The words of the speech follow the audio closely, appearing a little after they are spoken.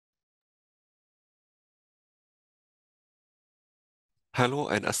Hello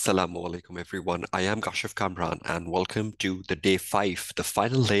and Assalamu alaikum everyone. I am Kashif Kamran and welcome to the day 5, the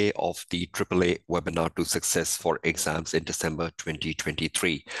final day of the AAA webinar to success for exams in December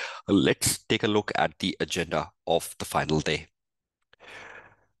 2023. Let's take a look at the agenda of the final day.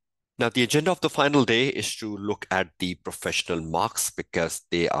 Now, the agenda of the final day is to look at the professional marks because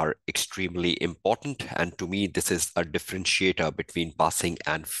they are extremely important. And to me, this is a differentiator between passing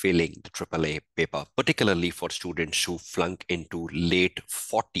and failing the AAA paper, particularly for students who flunk into late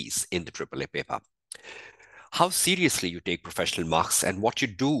 40s in the AAA paper. How seriously you take professional marks and what you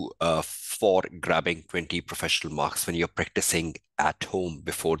do for grabbing 20 professional marks when you're practicing at home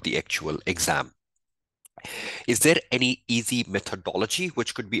before the actual exam. Is there any easy methodology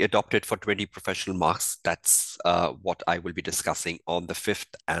which could be adopted for 20 professional marks? That's what I will be discussing on the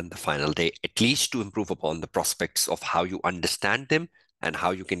 5th and the final day, at least to improve upon the prospects of how you understand them and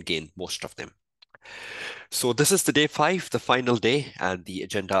how you can gain most of them. So this is the day 5, the final day, and the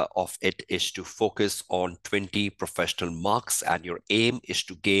agenda of it is to focus on 20 professional marks, and your aim is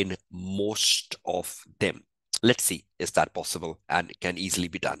to gain most of them. Let's see, is that possible and can easily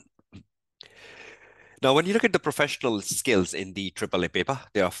be done? Now, when you look at the professional skills in the AAA paper,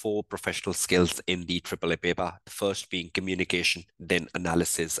 there are 4 professional skills in the AAA paper. The first being communication, then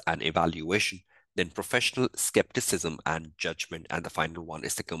analysis and evaluation, then professional skepticism and judgment, and the final one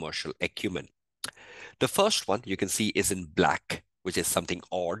is the commercial acumen. The first one you can see is in black, which is something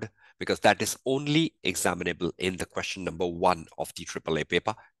odd because that is only examinable in the question number 1 of the AAA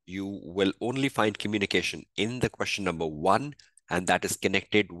paper. You will only find communication in the question number 1, and that is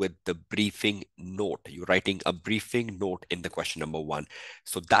connected with the briefing note. You're writing a briefing note in the question number 1.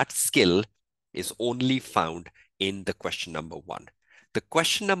 So that skill is only found in the question number 1. The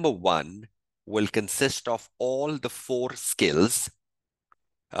question number 1 will consist of all the 4 skills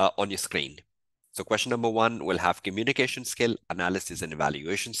on your screen. So question number 1 will have communication skill, analysis and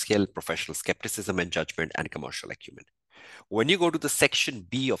evaluation skill, professional skepticism and judgment, and commercial acumen. When you go to the section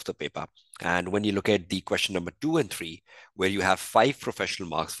B of the paper, and when you look at the question number 2 and 3, where you have 5 professional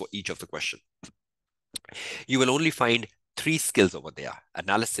marks for each of the question, you will only find 3 skills over there: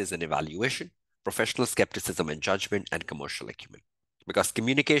 analysis and evaluation, professional skepticism and judgment, and commercial acumen. Because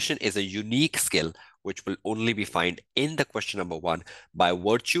communication is a unique skill which will only be found in the question number 1 by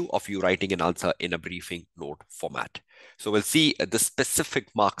virtue of you writing an answer in a briefing note format. So we'll see the specific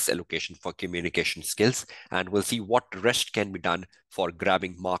marks allocation for communication skills, and we'll see what rest can be done for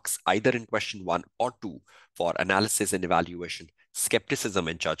grabbing marks either in question 1 or 2 for analysis and evaluation, skepticism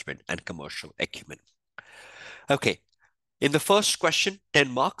and judgment, and commercial acumen. Okay, in the first question,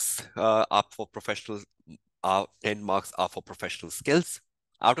 10 marks are for professional 10 marks are for professional skills.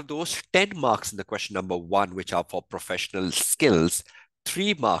 Out of those 10 marks in the question number 1, which are for professional skills,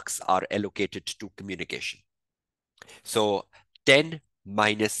 3 marks are allocated to communication. So 10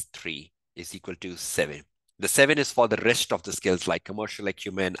 minus 3 is equal to 7. The 7 is for the rest of the skills like commercial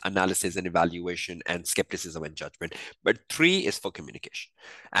acumen, analysis and evaluation, and skepticism and judgment. But 3 is for communication.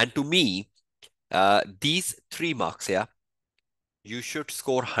 And to me, these 3 marks here, you should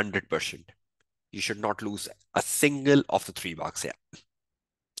score 100%. You should not lose a single of the 3 marks here.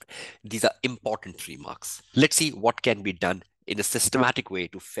 These are important 3 marks. Let's see what can be done in a systematic way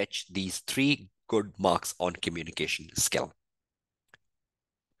to fetch these 3 good marks on communication skill.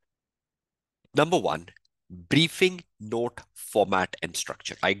 Number 1, briefing note format and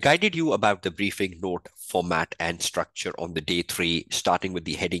structure. I guided you about the briefing note format and structure on the day 3, starting with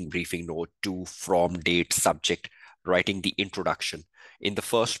the heading briefing note, to, from, date, subject, writing the introduction. In the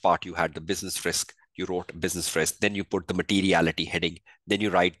first part, you had the business risk. You wrote business risk, then you put the materiality heading, then you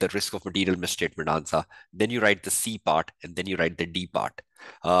write the risk of material misstatement answer, then you write the C part, and then you write the D part.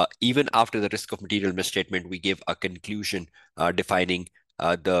 Even after the risk of material misstatement, we give a conclusion defining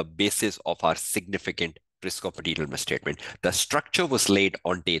the basis of our significant risk of material misstatement. The structure was laid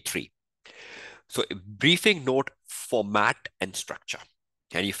on day 3. So briefing note format and structure,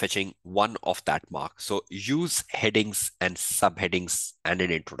 and you're fetching 1 of that mark. So use headings and subheadings and an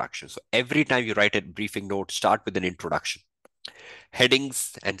introduction. So every time you write a briefing note, start with an introduction.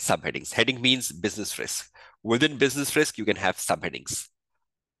 Headings and subheadings. Heading means business risk. Within business risk, you can have subheadings.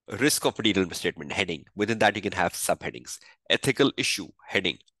 Risk of material misstatement, heading. Within that, you can have subheadings. Ethical issue,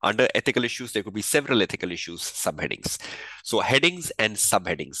 heading. Under ethical issues, there could be several ethical issues, subheadings. So headings and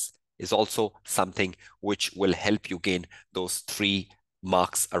subheadings is also something which will help you gain those 3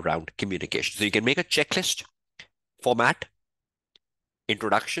 marks around communication. So you can make a checklist: format,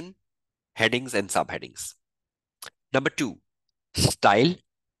 introduction, headings, and subheadings. Number 2, style,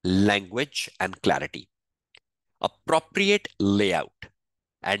 language, and clarity. Appropriate layout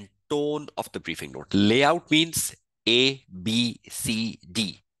and tone of the briefing note. Layout means A, B, C,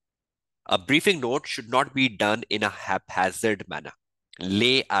 D. A briefing note should not be done in a haphazard manner.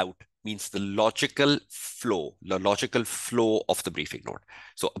 Layout means the logical flow of the briefing note.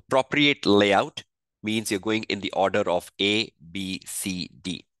 So appropriate layout means you're going in the order of A, B, C,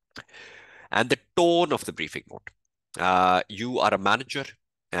 D. And the tone of the briefing note. You are a manager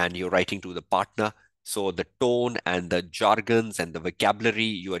and you're writing to the partner. So the tone and the jargons and the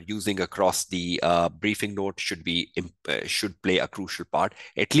vocabulary you are using across the briefing note should play a crucial part.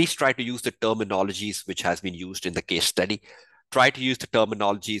 At least try to use the terminologies which has been used in the case study. Try to use the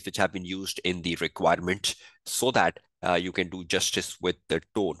terminologies which have been used in the requirement so that you can do justice with the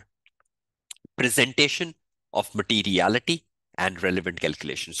tone. Presentation of materiality and relevant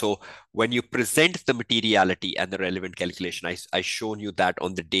calculation. So when you present the materiality and the relevant calculation, I shown you that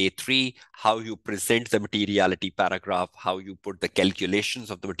on the day 3, how you present the materiality paragraph, how you put the calculations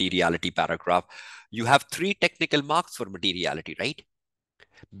of the materiality paragraph. You have 3 technical marks for materiality, right?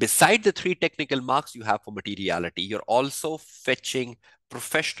 Beside the 3 technical marks you have for materiality, you're also fetching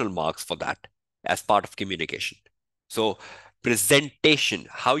professional marks for that as part of communication. So presentation,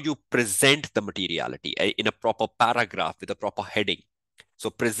 how you present the materiality in a proper paragraph with a proper heading. So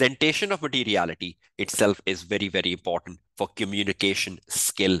presentation of materiality itself is very, very important for communication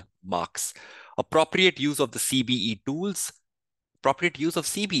skill marks. Appropriate use of the CBE tools. Appropriate use of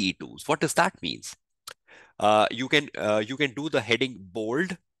CBE tools. What does that mean? You can do the heading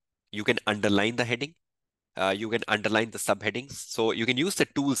bold. You can underline the heading. You can underline the subheadings. So you can use the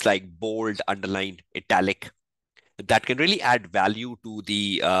tools like bold, underline, italic. That can really add value to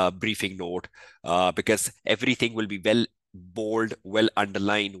the briefing note because everything will be well bold, well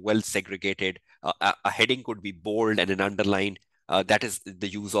underlined, well segregated. A heading could be bold and an underline. That is the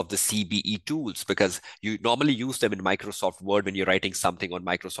use of the CBE tools because you normally use them in Microsoft Word when you're writing something on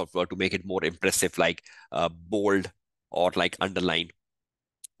Microsoft Word to make it more impressive, like bold or like underline.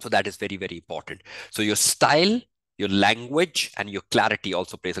 So that is very, very important. So your style, your language, and your clarity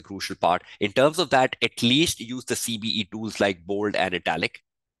also plays a crucial part. In terms of that, at least use the CBE tools like bold and italic,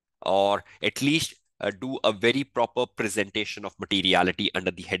 or at least do a very proper presentation of materiality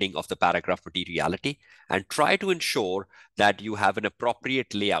under the heading of the paragraph materiality, and try to ensure that you have an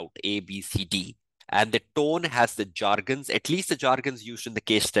appropriate layout, A, B, C, D, and the tone has the jargons, at least the jargons used in the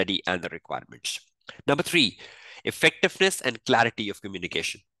case study and the requirements. Number 3, effectiveness and clarity of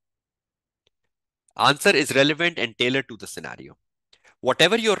communication. Answer is relevant and tailored to the scenario.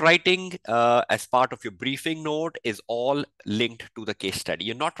 Whatever you're writing as part of your briefing note is all linked to the case study.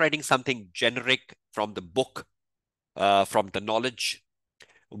 You're not writing something generic from the book, from the knowledge.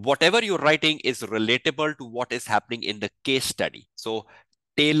 Whatever you're writing is relatable to what is happening in the case study. So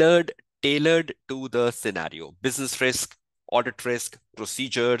tailored to the scenario, business risk, audit risk,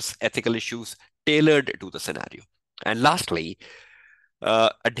 procedures, ethical issues, tailored to the scenario. And lastly,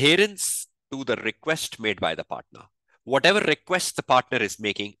 adherence to the request made by the partner. Whatever request the partner is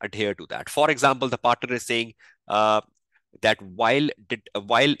making, adhere to that. For example, the partner is saying that while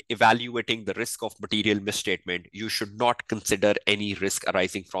evaluating the risk of material misstatement, you should not consider any risk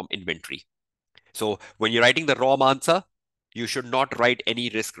arising from inventory. So when you're writing the raw answer, you should not write any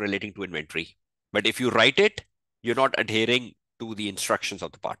risk relating to inventory. But if you write it, you're not adhering to the instructions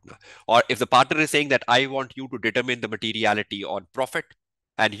of the partner. Or if the partner is saying that I want you to determine the materiality on profit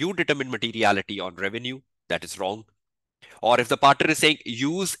and you determine materiality on revenue, that is wrong. Or if the partner is saying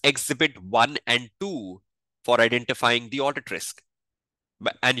use exhibit 1 and 2 for identifying the audit risk,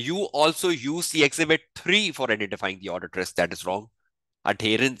 and you also use the exhibit 3 for identifying the audit risk, that is wrong.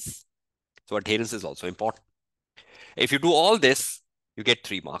 Adherence. So adherence is also important. If you do all this, you get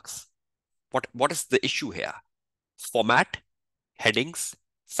 3 marks. What is the issue here? Format, headings,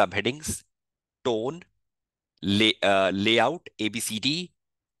 subheadings, tone, layout, ABCD,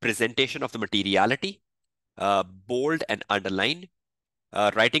 presentation of the materiality, bold and underline,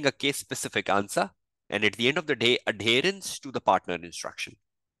 writing a case-specific answer, and at the end of the day, adherence to the partner instruction.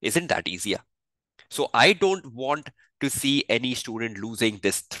 Isn't that easier? So I don't want to see any student losing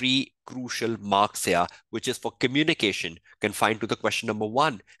this 3 crucial marks here, which is for communication confined to the question number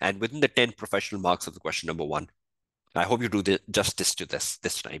 1 and within the 10 professional marks of the question number 1. I hope you do the justice to this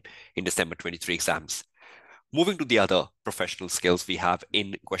time in December 23 exams. Moving to the other professional skills we have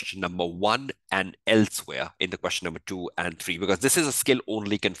in question number 1 and elsewhere in the question number 2 and 3, because this is a skill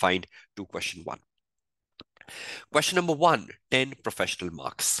only confined to question 1. Question number 1, 10 professional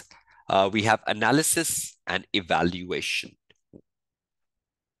marks. We have analysis and evaluation.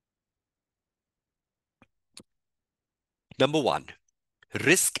 Number 1,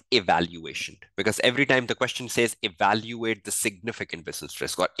 risk evaluation, because every time the question says evaluate the significant business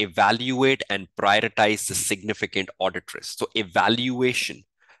risk or evaluate and prioritize the significant audit risk. So evaluation,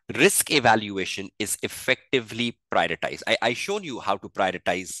 risk evaluation is effectively prioritized. I shown you how to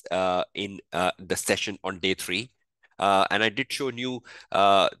prioritize in the session on day 3. And I did show you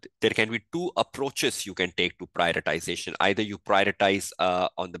there can be 2 approaches you can take to prioritization. Either you prioritize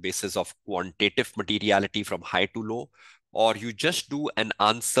on the basis of quantitative materiality from high to low, or you just do an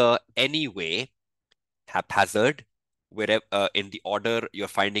answer anyway, haphazard, wherever in the order you're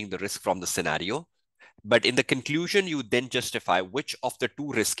finding the risk from the scenario. But in the conclusion, you then justify which of the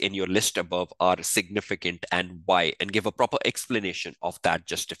 2 risks in your list above are significant and why, and give a proper explanation of that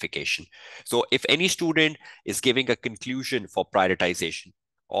justification. So if any student is giving a conclusion for prioritization,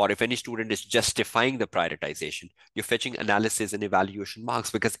 or if any student is justifying the prioritization, you're fetching analysis and evaluation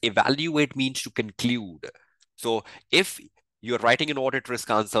marks, because evaluate means to conclude. So if you're writing an audit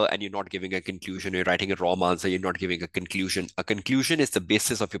risk answer and you're not giving a conclusion, you're writing a ROM answer, you're not giving a conclusion. A conclusion is the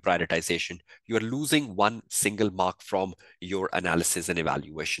basis of your prioritization. You're losing 1 single mark from your analysis and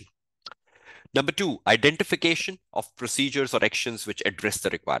evaluation. Number 2, identification of procedures or actions which address the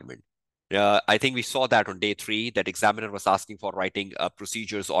requirement. I think we saw that on day 3, that examiner was asking for writing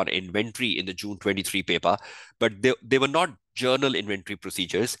procedures on inventory in the June 23 paper, but they were not journal inventory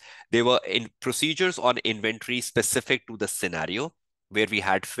procedures. They were in procedures on inventory specific to the scenario where we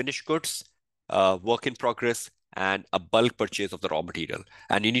had finished goods, work in progress, and a bulk purchase of the raw material.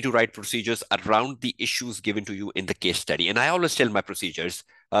 And you need to write procedures around the issues given to you in the case study. And I always tell my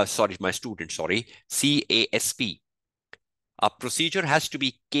students, CASP. A procedure has to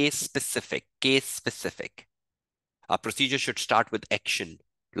be case specific. A procedure should start with action,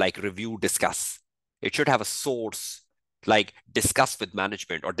 like review, discuss. It should have a source, like discuss with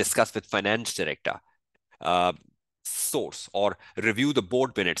management or discuss with finance director. Source, or review the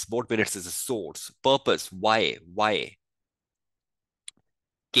board minutes. Board minutes is a source. Purpose, why?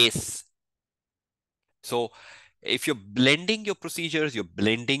 Case. So if you're blending your procedures, you're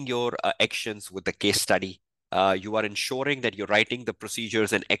blending your actions with the case study, you are ensuring that you're writing the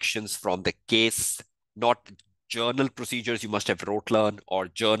procedures and actions from the case, not journal procedures you must have rote learn or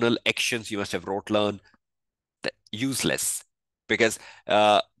journal actions you must have rote learn. Useless, because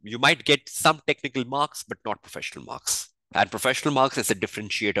you might get some technical marks, but not professional marks. And professional marks is a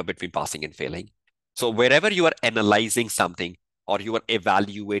differentiator between passing and failing. So wherever you are analyzing something or you are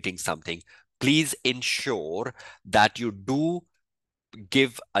evaluating something, please ensure that you do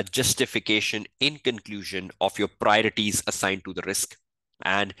give a justification in conclusion of your priorities assigned to the risk,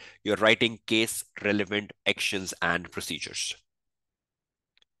 and you're writing case relevant actions and procedures.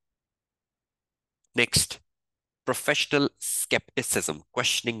 Next, professional skepticism,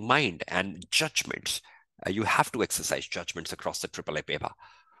 questioning mind, and judgments. You have to exercise judgments across the AAA paper.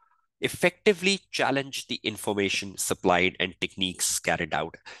 Effectively challenge the information supplied and techniques carried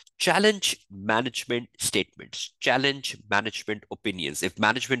out. Challenge management statements, challenge management opinions. If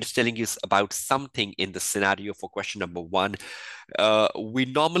management is telling you about something in the scenario for question number 1, we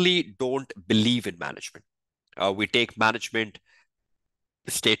normally don't believe in management. We take management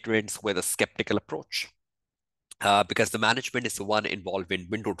statements with a skeptical approach. Because the management is the one involved in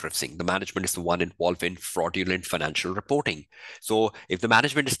window dressing. The management is the one involved in fraudulent financial reporting. So if the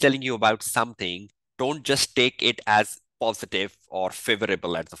management is telling you about something, don't just take it as positive or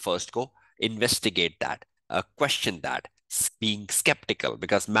favorable at the first go. Investigate that, question that, being skeptical,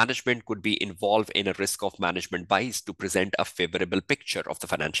 because management could be involved in a risk of management bias to present a favorable picture of the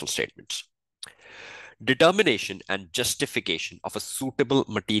financial statements. Determination and justification of a suitable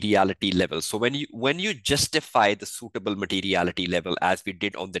materiality level. So when you justify the suitable materiality level, as we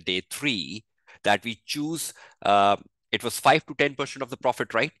did on the day 3, that we choose, it was 5 to 10% of the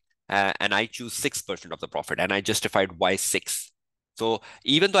profit, right? And I choose 6% of the profit, and I justified why 6. So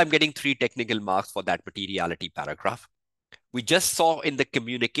even though I'm getting 3 technical marks for that materiality paragraph, we just saw in the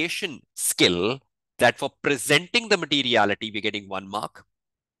communication skill that for presenting the materiality, we're getting 1 mark.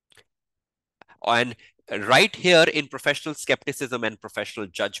 And right here in professional skepticism and professional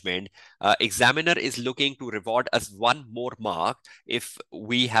judgment, examiner is looking to reward us 1 more mark if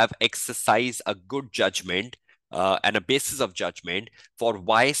we have exercised a good judgment and a basis of judgment for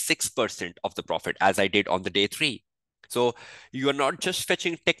why 6% of the profit, as I did on the day 3. So you are not just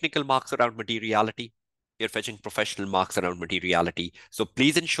fetching technical marks around materiality, you're fetching professional marks around materiality. So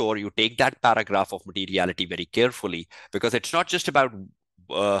please ensure you take that paragraph of materiality very carefully, because it's not just about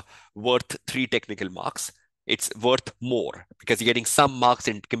worth 3 technical marks. It's worth more, because you're getting some marks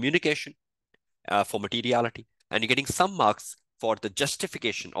in communication for materiality, and you're getting some marks for the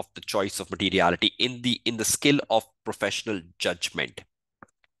justification of the choice of materiality in the skill of professional judgment.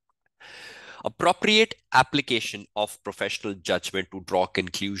 Appropriate application of professional judgment to draw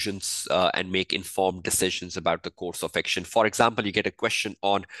conclusions and make informed decisions about the course of action. For example, you get a question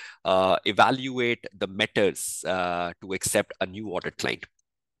on evaluate the matters to accept a new audit client.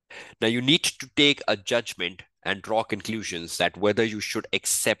 Now, you need to take a judgment and draw conclusions that whether you should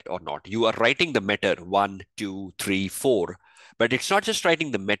accept or not. You are writing the matter 1, 2, 3, 4, but it's not just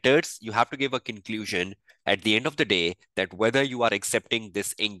writing the matters. You have to give a conclusion at the end of the day that whether you are accepting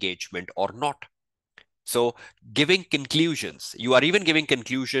this engagement or not. So giving conclusions, you are even giving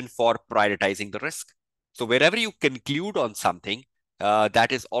conclusion for prioritizing the risk. So wherever you conclude on something,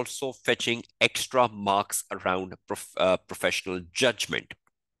 that is also fetching extra marks around professional judgment.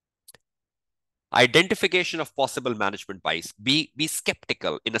 Identification of possible management bias. Be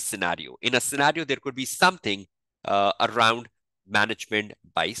skeptical in a scenario. In a scenario, there could be something around management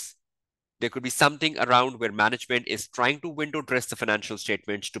bias. There could be something around where management is trying to window dress the financial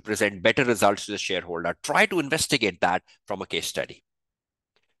statements to present better results to the shareholder. Try to investigate that from a case study.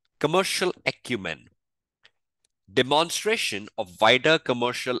 Commercial acumen. Demonstration of wider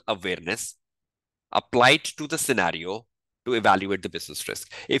commercial awareness applied to the scenario to evaluate the business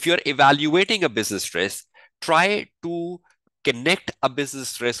risk. If you're evaluating a business risk, try to connect a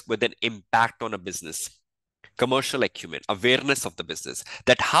business risk with an impact on a business. Commercial acumen, awareness of the business,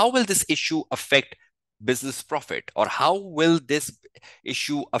 that how will this issue affect business profit, or how will this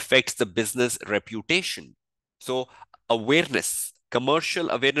issue affect the business reputation? So awareness, commercial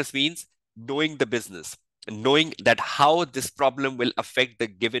awareness means knowing the business, knowing that how this problem will affect the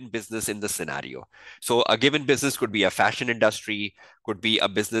given business in the scenario. So a given business could be a fashion industry, could be a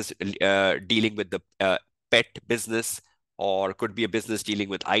business dealing with the pet business, or could be a business dealing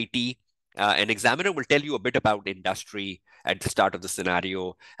with IT. An examiner will tell you a bit about industry at the start of the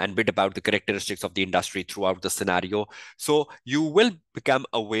scenario and a bit about the characteristics of the industry throughout the scenario. So you will become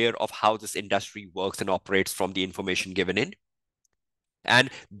aware of how this industry works and operates from the information given in. And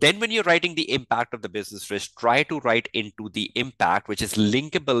then when you're writing the impact of the business risk, try to write into the impact, which is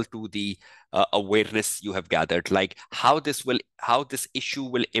linkable to the awareness you have gathered, like how this issue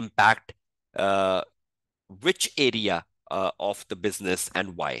will impact which area of the business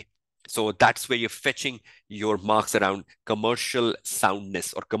and why. So that's where you're fetching your marks around commercial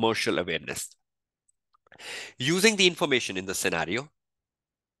soundness or commercial awareness. Using the information in the scenario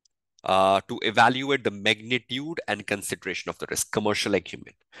to evaluate the magnitude and consideration of the risk, commercial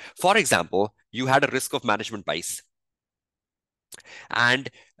acumen. For example, you had a risk of management bias. And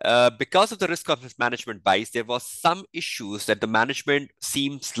because of the risk of management bias, there was some issues that the management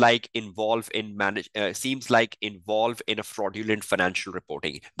seems like involved in a fraudulent financial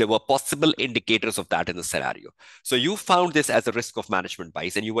reporting. There were possible indicators of that in the scenario. So you found this as a risk of management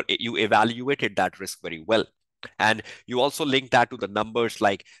bias, and you evaluated that risk very well. And you also link that to the numbers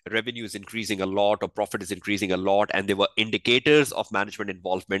like revenue is increasing a lot or profit is increasing a lot. And there were indicators of management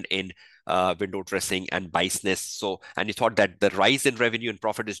involvement in window dressing and biasness. So, and you thought that the rise in revenue and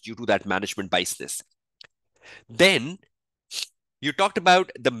profit is due to that management biasness. Then you talked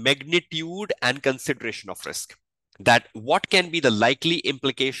about the magnitude and consideration of risk. That what can be the likely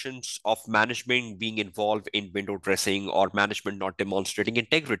implications of management being involved in window dressing or management not demonstrating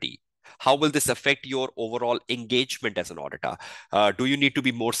integrity? How will this affect your overall engagement as an auditor? Do you need to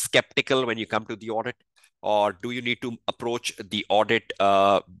be more skeptical when you come to the audit? Or do you need to approach the audit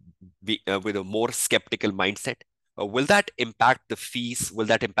with a more skeptical mindset? Will that impact the fees? Will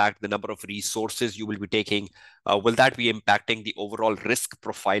that impact the number of resources you will be taking? Will that be impacting the overall risk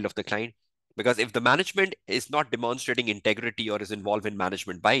profile of the client? Because if the management is not demonstrating integrity or is involved in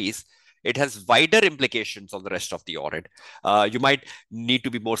management bias, it has wider implications on the rest of the audit. You might need to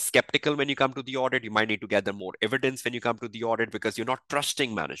be more skeptical when you come to the audit. You might need to gather more evidence when you come to the audit because you're not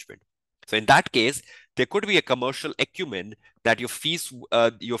trusting management. So in that case, there could be a commercial acumen that your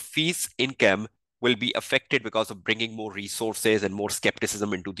fees income will be affected because of bringing more resources and more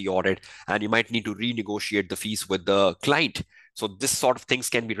skepticism into the audit. And you might need to renegotiate the fees with the client. So this sort of things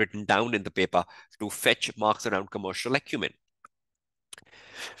can be written down in the paper to fetch marks around commercial acumen.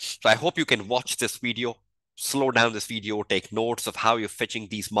 So I hope you can watch this video, slow down this video, take notes of how you're fetching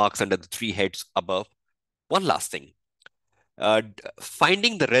these marks under the 3 heads above. One last thing.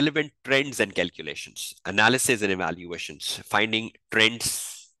 Finding the relevant trends and calculations, analysis and evaluations, finding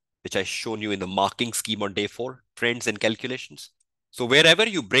trends, which I've shown you in the marking scheme on day 4, trends and calculations. So wherever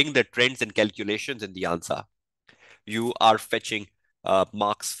you bring the trends and calculations in the answer, you are fetching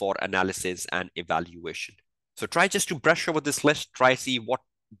marks for analysis and evaluation. So try just to brush over this list, try see what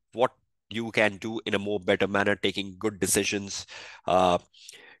you can do in a more better manner, taking good decisions,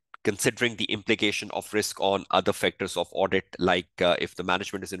 considering the implication of risk on other factors of audit, like if the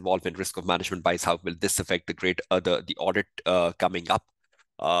management is involved in risk of management bias, how will this affect the audit coming up?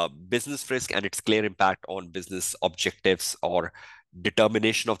 Business risk and its clear impact on business objectives, or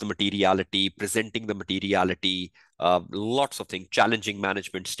determination of the materiality, presenting the materiality, lots of things, challenging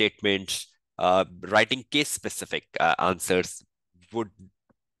management statements, writing case-specific answers would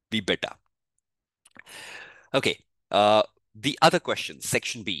be better. Okay, the other question,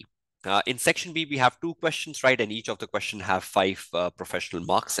 section B. In section B, we have 2 questions, right? And each of the questions have 5 professional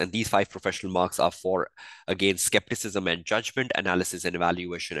marks. And these 5 professional marks are for, again, skepticism and judgment, analysis and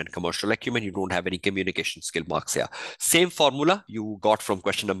evaluation, and commercial acumen. You don't have any communication skill marks here. Same formula you got from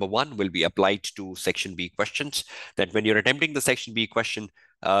question number 1 will be applied to section B questions. That when you're attempting the section B question,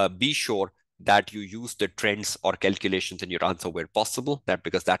 be sure that you use the trends or calculations in your answer where possible,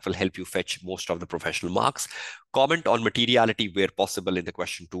 because that will help you fetch most of the professional marks. Comment on materiality where possible in the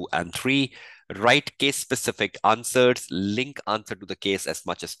question 2 and 3. Write case-specific answers, link answer to the case as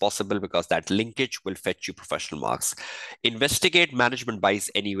much as possible, because that linkage will fetch you professional marks. Investigate management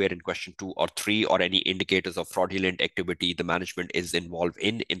bias anywhere in question 2 or 3, or any indicators of fraudulent activity the management is involved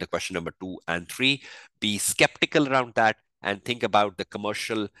in the question number 2 and 3. Be skeptical around that and think about the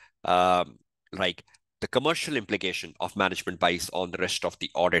commercial the commercial implication of management bias on the rest of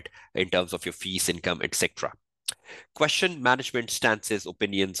the audit in terms of your fees, income, etc. Question management stances,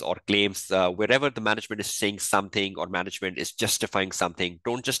 opinions, or claims. Wherever the management is saying something or management is justifying something,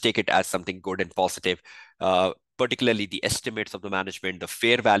 don't just take it as something good and positive. Particularly the estimates of the management, the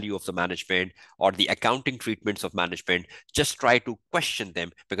fair value of the management, or the accounting treatments of management. Just try to question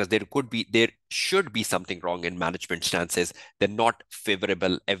them, because there should be something wrong in management stances. They're not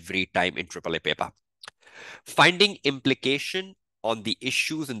favorable every time in AAA paper. Finding implication on the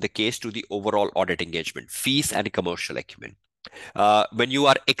issues in the case to the overall audit engagement, fees and commercial acumen. When you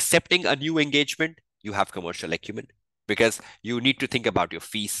are accepting a new engagement, you have commercial acumen, because you need to think about your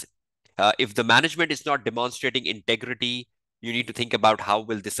fees. If the management is not demonstrating integrity, you need to think about how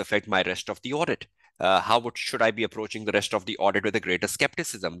will this affect my rest of the audit? Should I be approaching the rest of the audit with a greater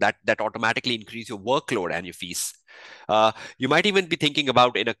skepticism? That automatically increase your workload and your fees. You might even be thinking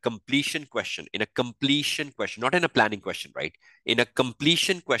about in a completion question, not in a planning question, right? In a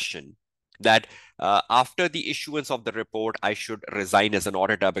completion question, that after the issuance of the report, I should resign as an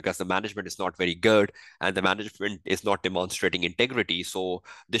auditor because the management is not very good and the management is not demonstrating integrity. So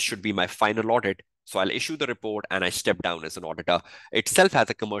this should be my final audit. So I'll issue the report and I step down as an auditor. Itself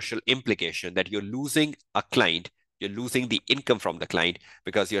has a commercial implication that you're losing a client, you're losing the income from the client,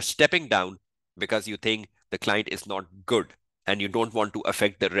 because you're stepping down because you think the client is not good and you don't want to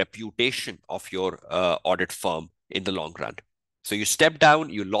affect the reputation of your audit firm in the long run. So you step down,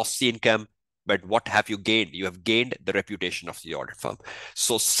 you lost the income, but what have you gained? You have gained the reputation of the audit firm.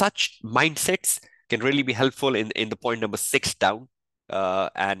 So such mindsets can really be helpful in the point number 6 down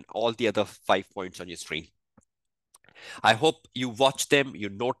and all the other 5 points on your screen. I hope you watch them, you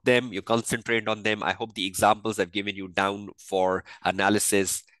note them, you concentrate on them. I hope the examples I've given you down for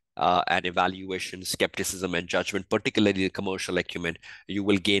analysis and evaluation, skepticism and judgment, particularly the commercial acumen, you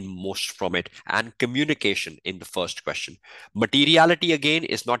will gain most from it. And communication in the first question. Materiality, again,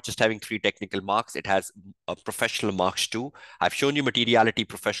 is not just having 3 technical marks. It has professional marks too. I've shown you materiality,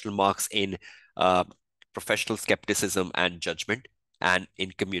 professional marks in professional skepticism and judgment, and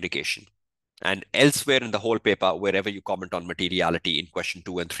in communication. And elsewhere in the whole paper, wherever you comment on materiality in question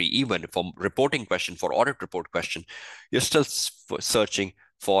 2 and 3, even from reporting question, for audit report question, you're still searching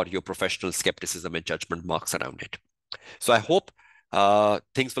for your professional skepticism and judgment marks around it. So I hope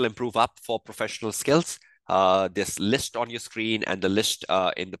things will improve up for professional skills. This list on your screen and the list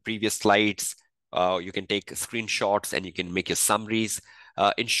in the previous slides, you can take screenshots and you can make your summaries.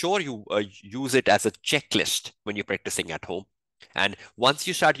 Ensure you use it as a checklist when you're practicing at home. And once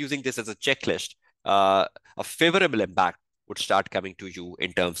you start using this as a checklist, a favorable impact would start coming to you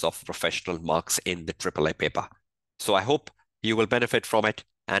in terms of professional marks in the AAA paper. So I hope you will benefit from it,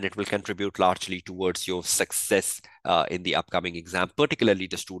 and it will contribute largely towards your success in the upcoming exam, particularly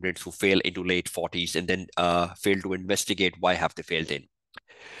the students who fail into late 40s and then fail to investigate why have they failed in.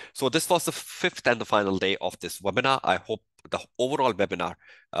 So this was the 5th and the final day of this webinar. I hope the overall webinar,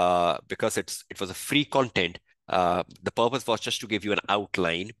 because it was a free content, the purpose was just to give you an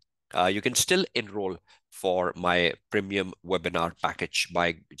outline. You can still enroll for my premium webinar package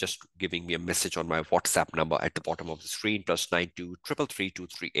by just giving me a message on my WhatsApp number at the bottom of the screen, +92 333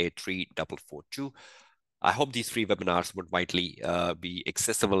 238 3442. I hope these free webinars would widely be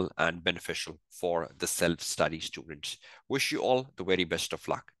accessible and beneficial for the self-study students. Wish you all the very best of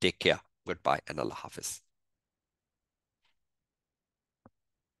luck. Take care. Goodbye and Allah Hafiz.